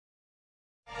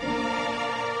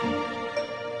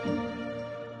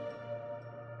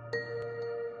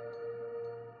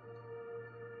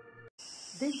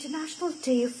International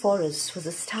Day of Forests was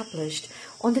established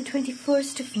on the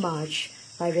 21st of March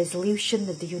by resolution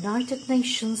of the United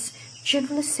Nations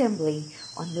General Assembly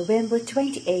on November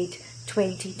 28,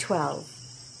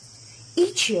 2012.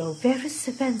 Each year, various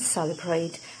events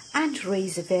celebrate and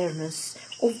raise awareness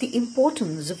of the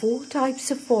importance of all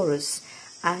types of forests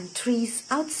and trees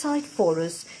outside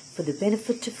forests for the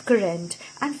benefit of current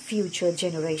and future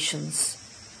generations.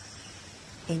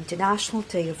 International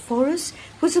Day of Forests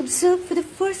was observed for the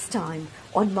first time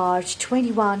on March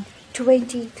 21,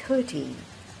 2013.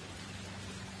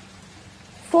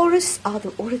 Forests are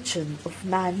the origin of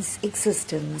man's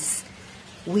existence.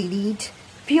 We need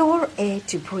pure air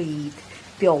to breathe,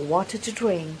 pure water to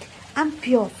drink, and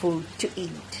pure food to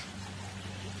eat.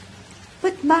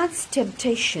 But man's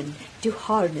temptation to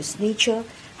harness nature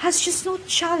has just not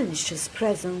challenged his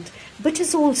present, but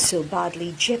has also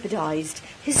badly jeopardized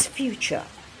his future.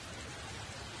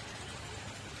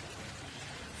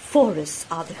 Forests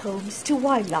are the homes to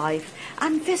wildlife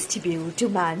and vestibule to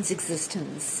man's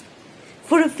existence.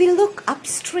 For if we look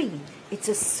upstream, it's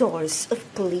a source of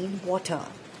clean water.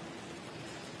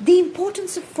 The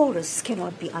importance of forests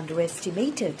cannot be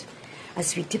underestimated,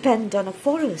 as we depend on a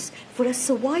forest for our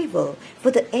survival,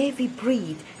 for the air we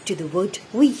breathe, to the wood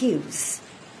we use.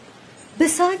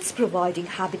 Besides providing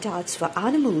habitats for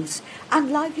animals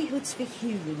and livelihoods for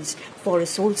humans,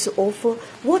 forests also offer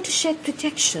watershed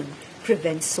protection,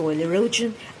 prevent soil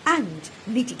erosion, and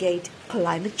mitigate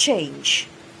climate change.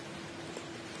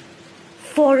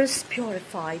 Forests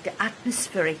purify the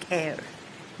atmospheric air.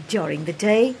 During the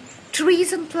day,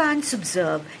 trees and plants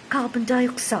absorb carbon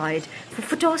dioxide for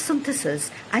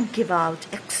photosynthesis and give out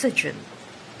oxygen.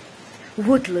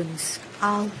 Woodlands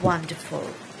are wonderful.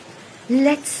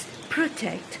 Let's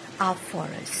protect our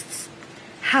forests.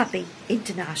 Happy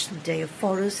International Day of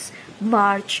Forests,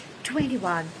 March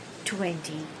 21,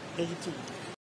 2018.